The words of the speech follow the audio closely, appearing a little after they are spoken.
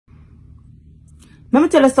Let me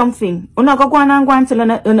tell you something. You not go on and go until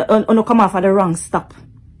you come off at the wrong stop.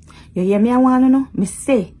 You hear me? I want to know. Me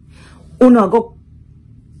say, you not go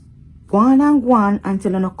on and go on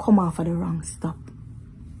until you come off at the wrong stop.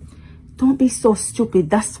 Don't be so stupid.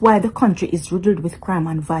 That's why the country is riddled with crime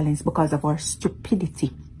and violence, because of our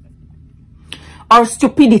stupidity. Our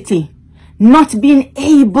stupidity. Not being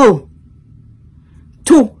able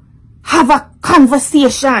to have a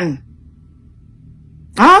conversation.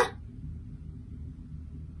 Huh?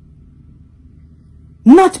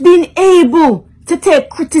 Not being able to take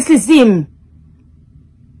criticism,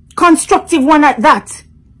 constructive one at that.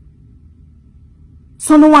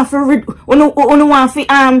 So no one for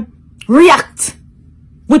react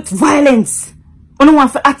with violence. No one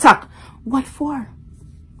for attack. What for?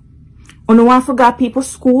 No one for got people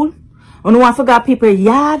school. No one for got people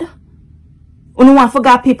yard. No one for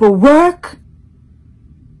got people work.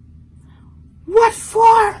 What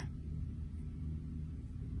for?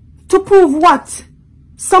 To prove what?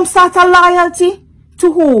 Some sort of loyalty?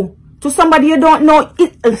 To who? To somebody you don't know.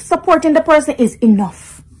 Supporting the person is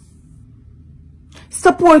enough.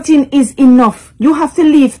 Supporting is enough. You have to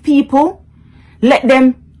leave people. Let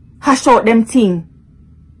them hash out them thing.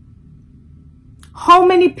 How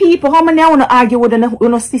many people, how many I want to argue with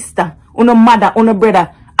una sister, una mother, una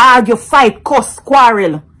brother? Argue, fight, cuss,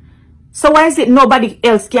 quarrel. So why is it nobody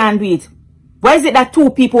else can do it? Why is it that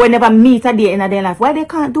two people will never meet a day in their life? Why they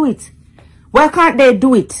can't do it? Why can't they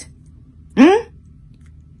do it?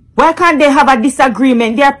 Why can't they have a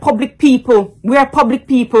disagreement? They are public people. We are public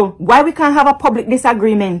people. Why we can't have a public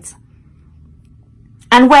disagreement?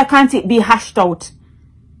 And why can't it be hashed out?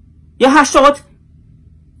 You hash out,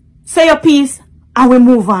 say your piece, and we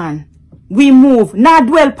move on. We move. Not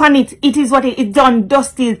dwell upon it. It is what it is done,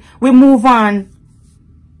 dusted. We move on.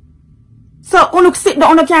 So, you sit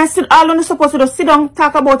down, you can't sit, all you're supposed to do, sit down,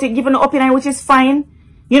 talk about it, give an opinion, which is fine.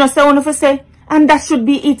 You know, say, you say, and that should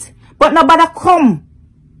be it. But nobody come.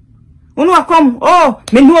 You know, come, oh,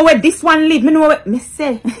 me know where this one live, me know where, me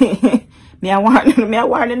say, me I want you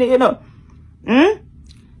know.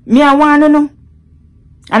 Me I want you know.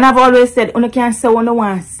 And I've always said, you can't say what you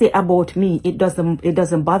want to say about me. It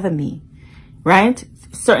doesn't bother me. Right?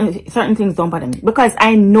 Certain things don't bother me. Because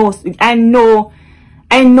I know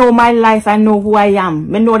my life. I know who I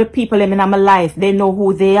am. I know the people in my life. They know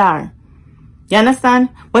who they are. You understand?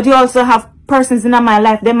 But you also have persons in my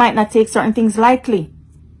life. They might not take certain things lightly.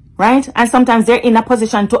 Right? And sometimes they're in a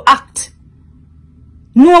position to act.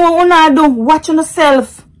 No one do. Watch on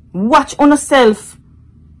yourself. Watch on yourself.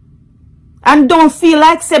 And don't feel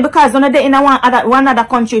like, say, because when they're in one other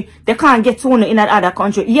country, they can't get to one in that other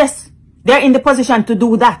country. Yes, they're in the position to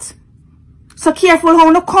do that. So careful how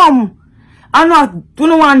you come. And not, do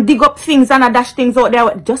not want to dig up things and dash things out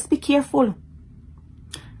there. Just be careful.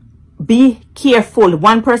 Be careful.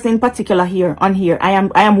 One person in particular here, on here, I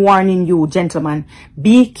am warning you, gentlemen.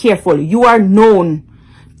 Be careful. You are known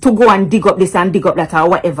to go and dig up this and dig up that or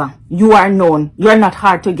whatever. You are known. You are not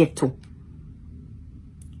hard to get to.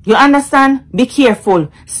 You understand? Be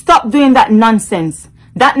careful. Stop doing that nonsense.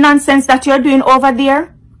 That nonsense that you're doing over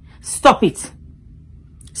there, stop it.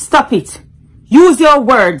 Stop it. Use your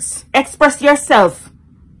words. Express yourself.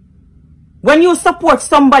 When you support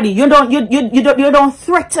somebody, you don't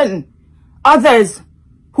threaten others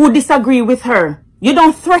who disagree with her. You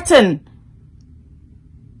don't threaten.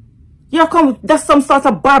 That's some sort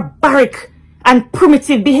of barbaric and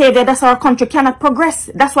primitive behavior. That's our country cannot progress.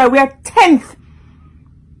 That's why we are 10th.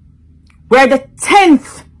 We're the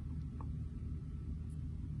 10th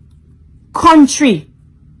country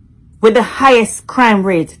with the highest crime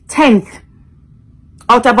rate. 10th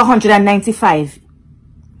out of 195.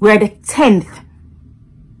 We're the 10th.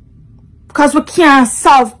 Because we can't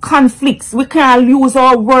solve conflicts. We can't use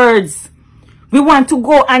our words. We want to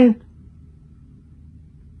go and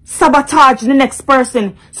sabotage the next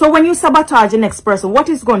person. So when you sabotage the next person, what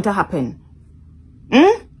is going to happen?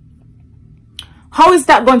 How is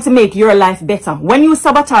that going to make your life better? When you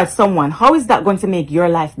sabotage someone, how is that going to make your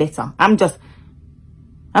life better? I'm just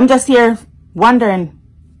here wondering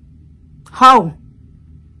how.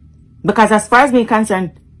 Because as far as me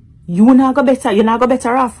concerned, you're not go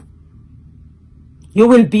better off. You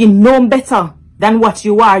will be known better than what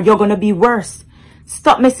you are. You're gonna be worse.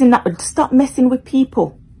 Stop messing with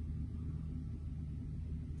people.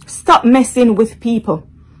 Stop messing with people.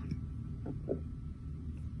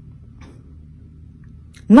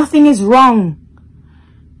 Nothing is wrong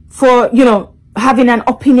for, having an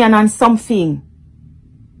opinion on something.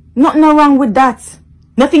 Nothing wrong with that.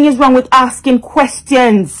 Nothing is wrong with asking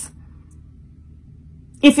questions.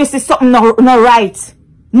 If you see something not right,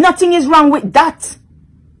 nothing is wrong with that.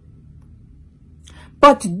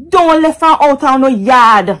 But don't left her out on no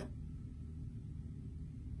yard.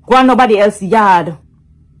 Go on nobody else's yard.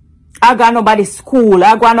 I go on nobody's school.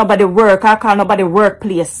 I go on nobody work. I call nobody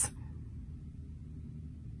workplace.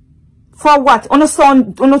 For what? Uno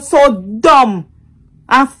so dumb.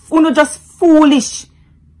 And uno just foolish.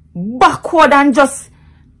 Backward and just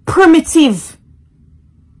primitive.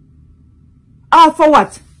 All for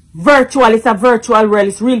what? Virtual. It's a virtual world.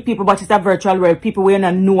 It's real people, but it's a virtual world. People we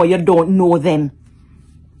don't know, you don't know them.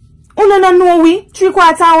 Uno no know we.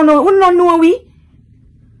 3/4 uno no know we.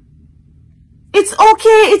 It's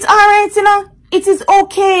okay. It's alright, you know. It is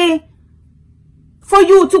okay for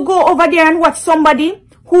you to go over there and watch somebody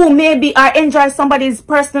who maybe enjoy somebody's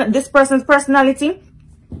this person's personality.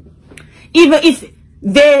 Even if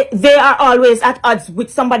they are always at odds with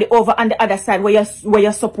somebody over on the other side where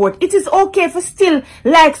you support. It is okay for still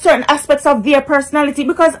like certain aspects of their personality,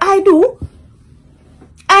 because I do.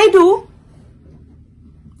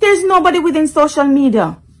 There's nobody within social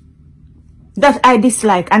media that I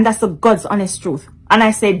dislike, and that's the God's honest truth. And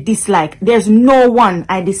I say dislike. There's no one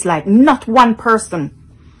I dislike. Not one person.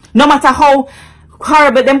 No matter how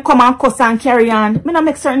horrible them come and cuss and carry on. Me not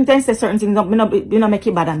make certain things, say certain things up. Me not make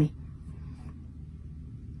it bother me.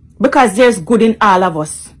 Because there's good in all of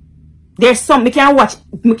us. There's some, we can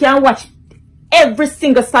watch every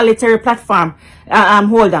single solitary platform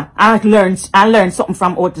holder and learn something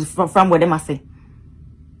from what them say.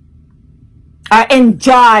 I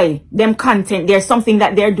enjoy them content. There's something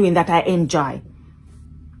that they're doing that I enjoy.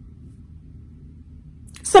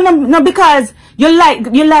 So no because you like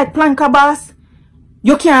Planka Boss,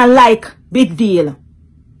 you can't like Big Deal.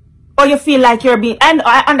 Or you feel like you're being, and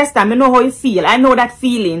I understand, I know how you feel. I know that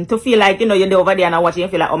feeling to feel like, you know, you're over there and I'm watching, you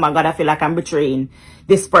feel like, oh my God, I feel like I'm betraying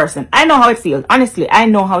this person. I know how it feels. Honestly, I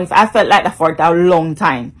know how it feels. I felt like that for a long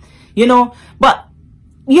time, you know, but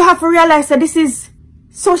you have to realize that this is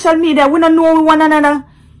social media. We don't know one another.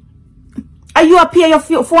 Are you pay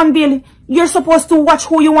your phone bill? You're supposed to watch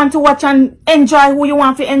who you want to watch and enjoy who you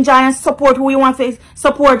want to enjoy and support who you want to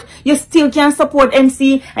support. You still can support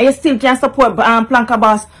MC and you still can support Planka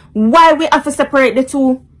Boss. Why we have to separate the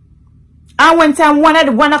two? And one time one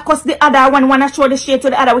cuss the other, one show the shade to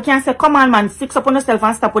the other, we can't say, come on man, fix up on yourself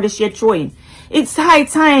and stop with the shade throwing. It's high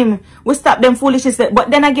time we stop them foolishness. But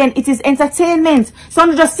then again, it is entertainment. So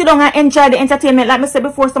don't just sit down and enjoy the entertainment. Like I said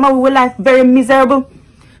before, some of our life very miserable.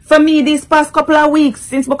 For me, these past couple of weeks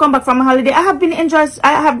since we come back from a holiday, I have been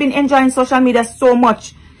enjoying social media so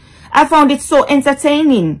much. I found it so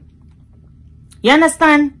entertaining. You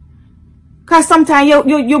understand? Because sometimes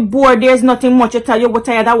you're bored, there's nothing much. You tell you we're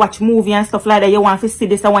tired of watch movie and stuff like that. You want to see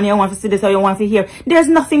this, or you want to see this, or you want to hear. There's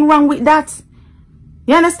nothing wrong with that.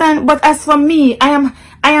 You understand? But as for me, I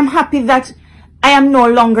am happy that I am no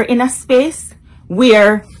longer in a space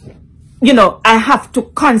where, you know, I have to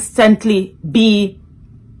constantly be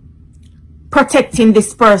protecting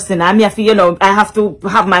this person. I mean, you know, I have to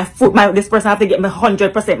have this person have to get me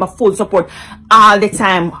 100%, my full support all the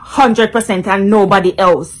time, 100%, and nobody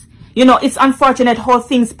else. You know, it's unfortunate how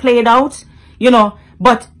things played out, you know,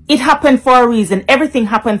 but it happened for a reason. Everything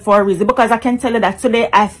happened for a reason, because I can tell you that today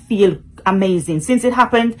I feel amazing. Since it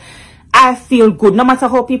happened, I feel good. No matter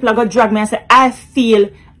how people are going to drag me and say, I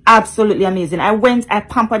feel absolutely amazing. I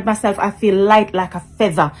pampered myself. I feel light like a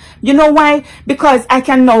feather. You know why? Because I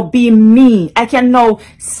can now be me. I can now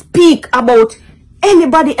speak about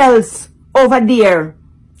anybody else over there.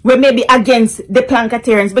 We're maybe against the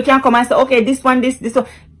Plankatarians. We can come and say, okay, this one.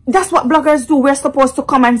 That's what bloggers do. We're supposed to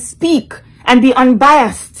come and speak and be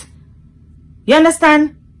unbiased. You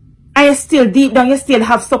understand? And you still, deep down, you still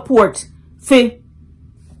have support for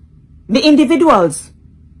the individuals.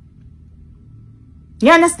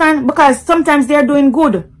 You understand? Because sometimes they're doing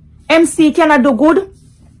good. MC cannot do good.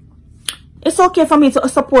 It's okay for me to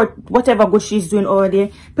support whatever good she's doing over there.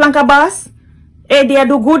 Planka Boss, they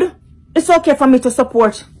do good. It's okay for me to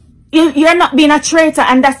support. You're not being a traitor,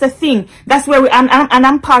 and that's the thing. That's where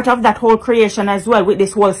I'm part of that whole creation as well, with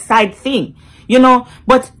this whole side thing, you know.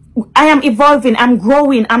 But I am evolving, I'm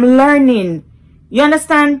growing, I'm learning. You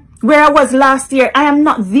understand? Where I was last year, I am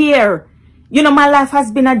not there. You know, my life has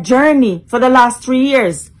been a journey for the last 3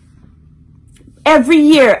 years. Every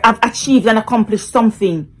year I've achieved and accomplished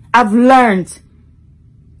something. I've learned.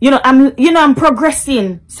 You know, I'm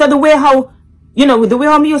progressing. So the way how, you know, the way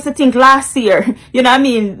I used to think last year, you know what I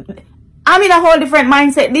mean? I'm in a whole different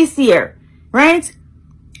mindset this year, right?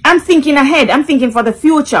 I'm thinking ahead. I'm thinking for the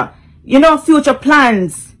future. You know, future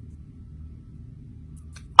plans,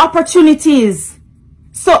 opportunities.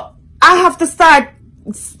 So I have to start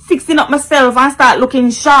fixing up myself and start looking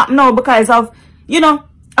sharp now, because of, you know,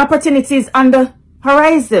 opportunities on the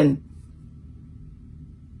horizon.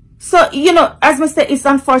 So, you know, as I said, it's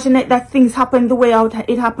unfortunate that things happened the way out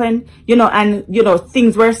it happened, you know, and, you know,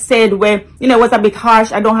 things were said where, you know, it was a bit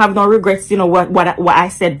harsh. I don't have no regrets, you know, what I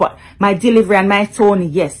said, but my delivery and my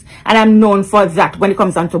tone, yes. And I'm known for that when it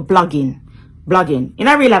comes down to blogging. In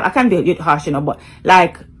a real life, I can be a bit harsh, you know, but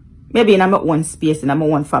like, maybe in my own space, in my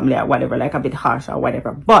own family or whatever, like a bit harsh or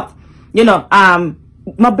whatever. But, you know,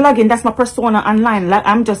 my blogging, that's my persona online. Like,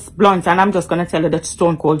 I'm just blunt and I'm just going to tell you the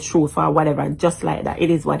stone cold truth or whatever, just like that. It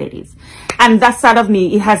is what it is. And that side of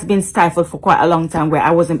me, it has been stifled for quite a long time where I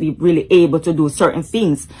wasn't really able to do certain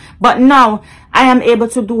things. But now I am able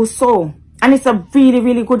to do so. And it's a really,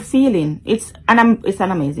 really good feeling. It's an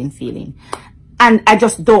amazing feeling. And I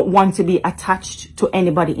just don't want to be attached to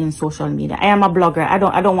anybody in social media. I am a blogger. I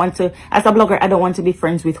don't want to, as a blogger, I don't want to be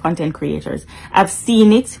friends with content creators. I've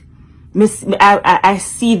seen it. I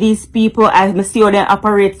see these people, I see how they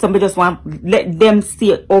operate. Somebody just want, let them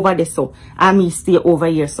stay over there, so I me stay over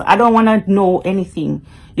here. So I don't want to know anything,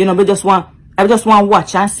 you know, I just want to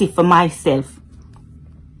watch and see for myself,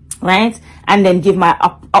 right? And then give my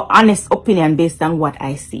honest opinion based on what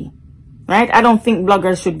I see, right? I don't think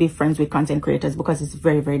bloggers should be friends with content creators because it's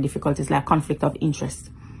very, very difficult. It's like conflict of interest.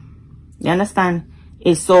 You understand?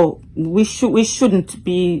 So we shouldn't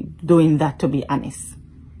be doing that, to be honest,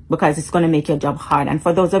 because it's going to make your job hard. And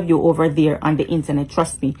for those of you over there on the internet,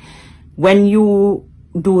 trust me, when you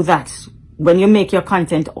do that, when you make your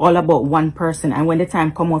content all about one person, and when the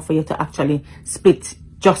time comes out for you to actually split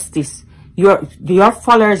justice, your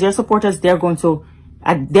followers, your supporters, they're going to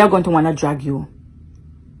want to drag you.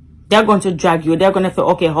 They're going to drag you. They're going to feel,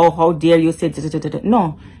 okay, how dare you say this?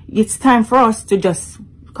 No, it's time for us to just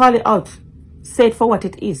call it out. Say it for what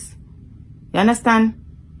it is. You understand?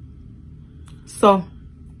 So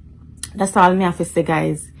that's all me have to say,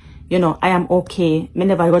 guys. You know, I am okay. Me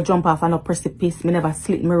never go jump off on a precipice. Me never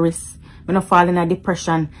slit my wrist. Me not fall in a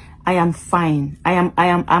depression. I am fine. I'm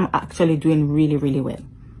actually doing really, really well.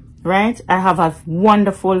 Right? I have a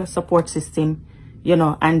wonderful support system, you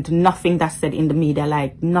know, and nothing that's said in the media,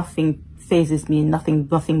 like nothing phases me, nothing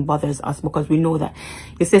bothers us, because we know that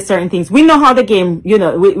you say certain things. We know how the game, you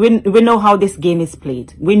know, we know how this game is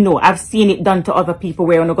played. We know. I've seen it done to other people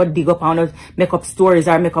where you go dig up and make up stories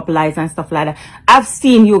or make up lies and stuff like that. I've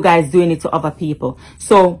seen you guys doing it to other people.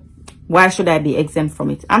 So why should I be exempt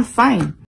from it? I'm fine.